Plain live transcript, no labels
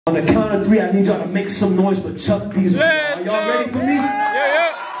On the count of 3, I need y'all to make some noise for Chuck Diesel. Are y'all ready for me?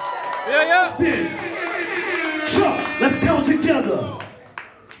 Yeah. Then, Chuck, let's count together.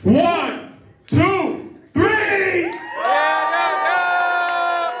 1, 2, 3.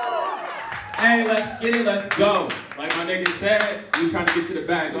 Hey, let's get it, let's go. Like my nigga said, we trying to get to the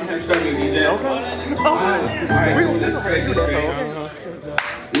bag. Go ahead and start me, DJ. Okay. Alright, cool. Just straight.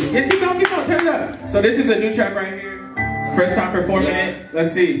 Yeah, keep going, turn it up. So this is a new track right here. First time performing it.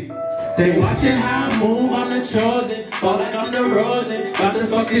 Let's see. They watching how I move, I'm the chosen. Ball like I'm the Rosen. About to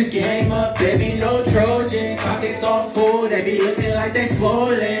fuck this game up, baby, no Trojan. Pockets on full, they be looking like they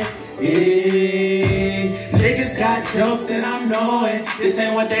swollen. Yeah, niggas got jokes and I'm knowing this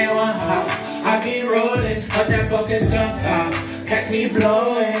ain't what they want. I be rolling up that fucking skunk. Catch me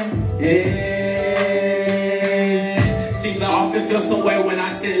blowing. Yeah. Seems I often feel some way when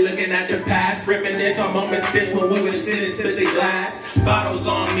I sit looking at the past. Reminisce on moments spent when we were sitting, spit the glass. Bottles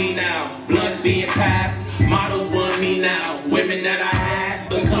on me now, blunts being passed. Models want me now, women that I had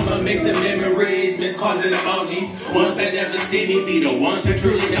become a mix of memories, missed calls and emojis. Ones that never see me be the ones that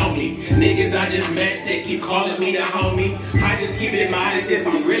truly know me. Niggas I just met, they keep calling me the homie. I just keep it modest if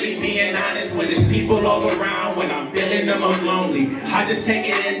I'm really being honest. When there's people all around, when I'm feeling the most lonely, I just take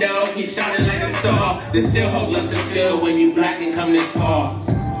it in though, keep shining like a star. There's still hope left to feel when you black and come this far.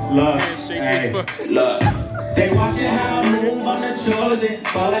 Look, hey, look. They watching how I move, I'm the chosen.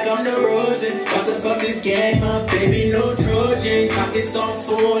 Ball like I'm the Rosen. About to fuck this game up, baby, no Trojan. Pockets on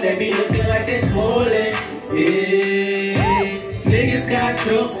full, they be looking like they swollen. Yeah, niggas got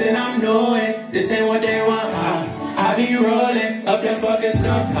jokes and I'm knowing this ain't what they want. I be rolling up that fucking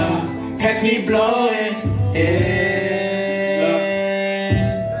skunk. Catch me blowing. Yeah.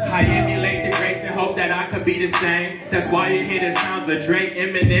 I emulate the grace and hope that I could be the same. That's why you hear the sounds of Drake,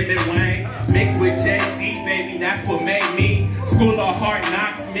 Eminem, and Wayne. Mixed with Jay-Z, baby, that's what made me. School of Hard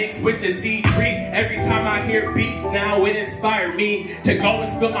Knocks mixed with the Z3. Every time I hear beats now, it inspired me to go and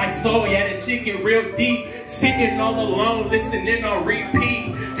spill my soul. Yeah, that shit get real deep. Sitting all alone, listening on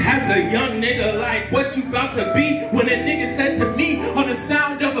repeat. As a young nigga, like, what you about to be? When a nigga said to me, on the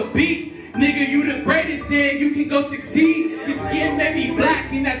sound of a beat, nigga, you the greatest and you can go succeed. Your skin may be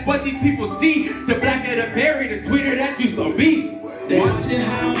black and that's what these people see. The blacker the berry, the sweeter that you gon' be. They watching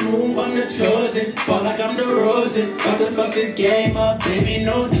how I move, I'm the chosen. Ball like I'm the Rosen. About to fuck this game up, baby,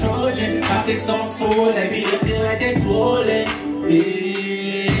 no Trojan. Pockets on full, they be looking like they swollen.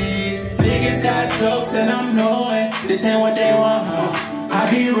 Yeah. Niggas got jokes and I'm knowing this ain't what they want. I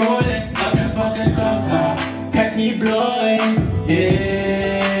be rolling up that fucking stuff. Catch me blowing.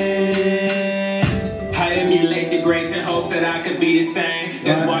 Yeah. I emulate the grace and hopes that I could be the same.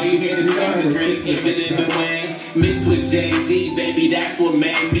 That's why you hear the sounds of Drake, Eminem, and Wayne. Mixed with Jay-Z, baby, that's what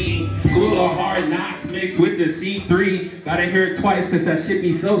made me. School of Hard Knocks mixed with the C3. Gotta hear it twice cause that shit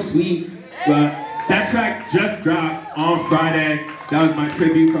be so sweet. But that track just dropped on Friday. That was my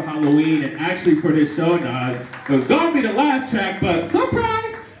tribute for Halloween and actually for this show, Nas. It was gonna be the last track, but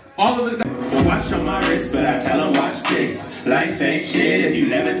surprise! All of us. Watch on my wrist, but I tell them watch this. Life ain't shit if you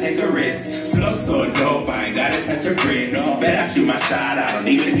never take a risk. Flow so dope, I ain't gotta touch a brick. No, bet I shoot my shot, I don't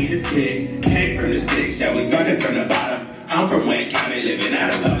even need a stick. Came from the sticks, yeah, we started from the bottom. I'm from Wayne County, living out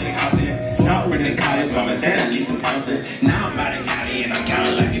of public housing. Now we're in the college, mama said I need some counseling. Now I'm out of county and I'm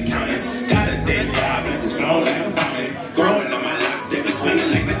counting like accountants. Got a dead job, blessings flow like a fountain. Growing on my locks, they be swinging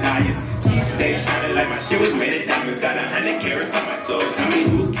like medallions. Teeth stay shining like my shit was made of diamonds. Got 100 carats on my soul, tell me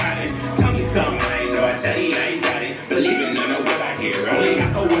who's counting. Tell me something I ain't know, I tell you I ain't got it. Believe in none of what I hear, only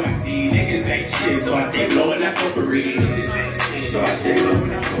half of what I see. Niggas ain't shit, so I stay blowing that potpourri. Niggas ain't shit, so I stay blowing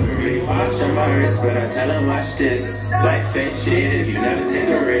that potpourri. Watch on my wrist, but I tell them watch this. Life ain't shit if you never take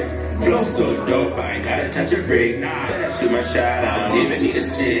a risk. Flow so dope, I ain't gotta touch a brick. But I shoot my shot, I don't even need a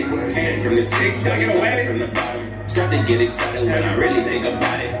stick. Came from the sticks, I get away from the bottom. Start to get excited when I really think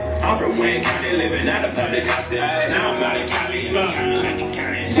about it. I'm from Wayne County, living out of public housing. Now I'm out of Cali, and I'm counting like a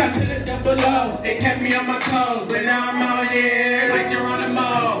county. Shots to the double low, it kept me on my toes. But now I'm out here like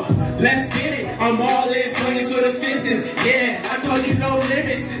Geronimo. Let's get it, I'm all in, swinging for the fences. Yeah, I told you no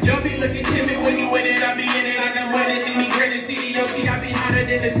limits. You'll be looking timid when you win it. I be in it like I'm winning. See me grinning, CDOT, I be hotter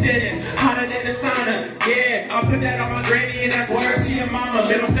than the sitting, hotter than the sauna. Yeah, I'll put that on my granny and that's word to your mama.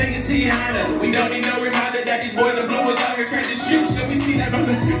 Middle finger to your honor. We don't need no reminder that these boys are blue is out here trying to shoot. Should we see that on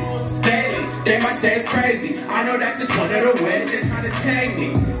the news daily? They might say it's crazy. I know that's just one of the ways they're trying to tag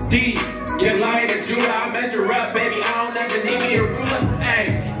me. D, you're lying to Judah, I measure up, baby. I don't ever need me a ruler. Hey,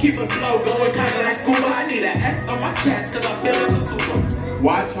 keep a flow going kinda like scuba. I need an S on my chest cause I'm feeling so super.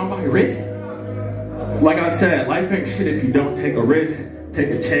 Watch on my wrist. Like I said, life ain't shit if you don't take a risk. Take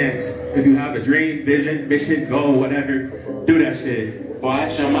a chance. If you have a dream, vision, mission, goal, whatever, do that shit.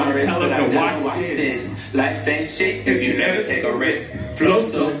 Watch on my wrist, Tell but him I to gotta watch watch this. this. Life ain't shit if you never take a risk. Flow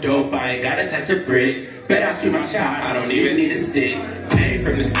so dope, I ain't gotta touch a brick. Bet I shoot my shot, I don't even need a stick. Came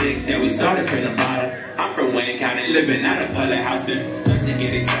from the sticks, yeah, we started from the bottom. I'm from Wayne County, living out of public housing. To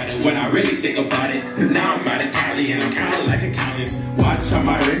get excited when I really think about it. Cause now I'm out of Cali and I'm counting like accountants. Watch on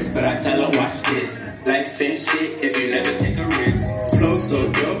my wrist, but I tell her watch this. Life ain't shit if you never take a risk. Flow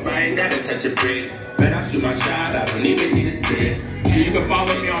so dope, I ain't gotta touch a brick. Bet I shoot my shot, I don't even need a stick. You can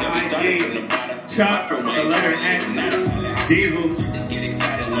follow me on IG, Chuck, the letter X, Diesel.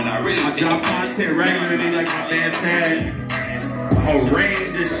 I drop content regularly, like my man said. A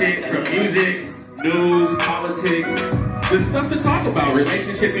range of shit from music, news, politics. There's stuff to talk about,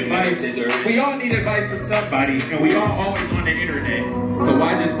 relationship advice. We all need advice from somebody, and we all always on the internet. So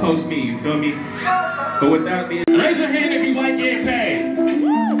why just post me, you feel me? But with that being, raise your hand if you like getting paid.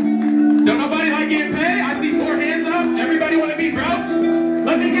 Don't nobody like getting paid? I see 4 hands up. Everybody want to be broke?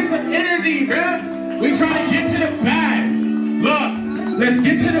 Let me get some energy, bro. We trying to get to the bag. Look, let's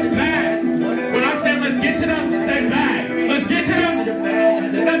get to the bag. When I say let's get to the bag, let's get to the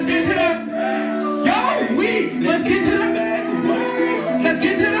bag. Let's get to the. Let's get to the bag. Let's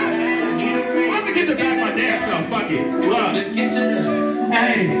get to the. I'm gonna get the bag my damn self. Fuck it. Look, let's get to the.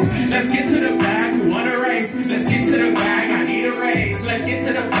 Hey, let's get to the bag. We want a race. Let's get to the bag. I need a raise. Let's get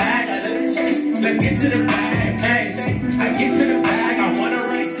to the bag. I let it chase. Let's get to the bag. Hey, I get to the bag. I want a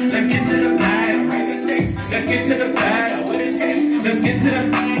race. Let's get to the bag. I'm raising stakes. Let's get to the bag. What it takes. Let's get to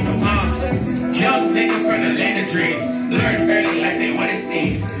the bag. Young nigga from the land of dreams. Learn early life ain't what it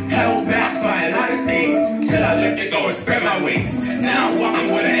seems. Held back by a lot of things. Till I let it go and spread my wings. Now I'm walking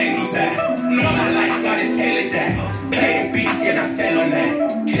where the angels at. Know my life got its tailored that. Play a beat and I sail on that.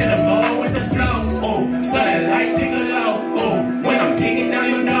 Kill a ball with the flow. Oh, sunlight light nigga low. Oh, when I'm kicking down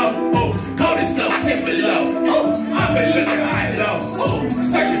your door. Oh, coldest flow tip below. Oh, I've been looking high and low. Oh,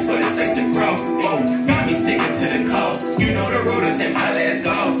 searching for this place to grow. Oh, got me sticking to the code. You know the root is in my last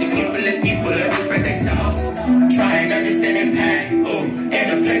goals. The people is people that respect they souls. Try and understand their pain. Oh, and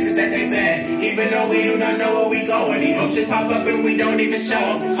the places that they've been. Even though we do not know where we going. Emotions pop up and we don't even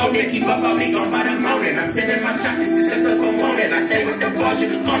show them. Hope they keep up, I'll be gone by the morning. I'm sending my shot, this is just us from wanting. I stay with the boss, you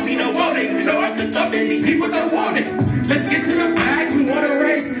can call me no wanting. You know I could up and these people don't want it. Let's get to the bag, we want a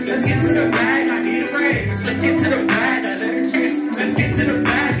race. Let's get to the bag, I need a raise. Let's get to the bag, I let it chase. Let's get to the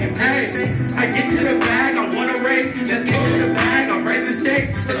bag and pay. I get to the bag, I want a raise. Let's get to the bag, I'm raising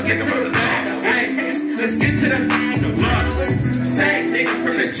stakes. Let's get to the bag, let's get to the bag, the block. Same niggas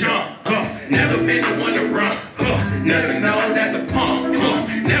from the jump. Never been the one to run. Never known as a pump.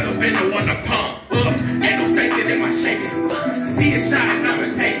 Never been the one to pump. Ain't no faking in my shaking. See a shot and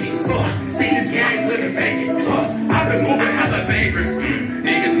I'ma take it. See this gang looking vacant. I've been moving hella vagrant.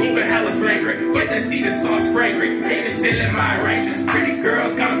 Niggas moving hella flagrant. Wait to see the sauce fragrant. They been feeling my arrangements. Pretty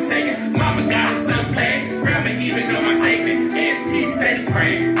girls got them saying. Mama got her son playing. Grandma even know my statement. Auntie steady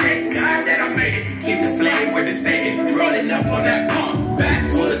praying. Thank God that I made it. Keep the flame where the Satan. Rolling up on that pump.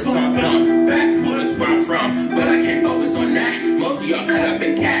 Backwoods on dumb. Backwoods where I'm from. But I can't focus on that. Most of y'all cut up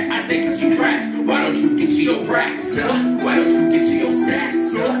in cat. I think it's you rats. Why don't you get your racks? Why don't you get your stats?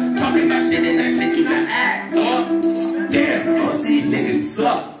 Talking about shit and that shit you can act up. Damn, most of these niggas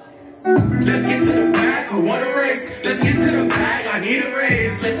suck. Let's get to the bag, I want a race. Let's get to the bag, I need a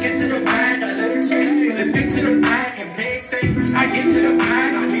raise. Let's get to the bag, I let it chase. Let's get to the bag and play it safe. I get to the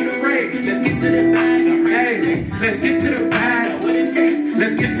bag, I need a raise. Let's get to the bag, I'm ready. Let's get to the bag, what it takes.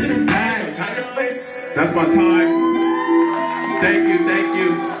 Let's get to the bag, no time to waste. That's my time. Thank you, thank you.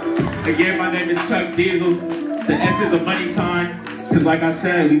 Again, my name is Chuck Diesel. The S is a money sign. Cause like I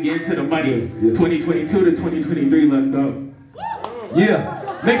said, we get to the money. 2022 to 2023, let's go. Yeah.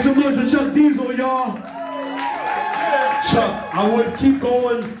 Make some noise for Chuck Diesel, y'all. Chuck, I would keep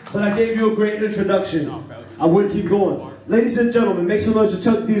going, but I gave you a great introduction. I would keep going. Ladies and gentlemen, make some noise for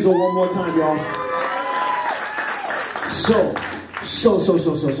Chuck Diesel one more time, y'all. So.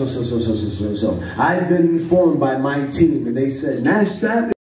 I've been informed by my team, and they said, Nash Trap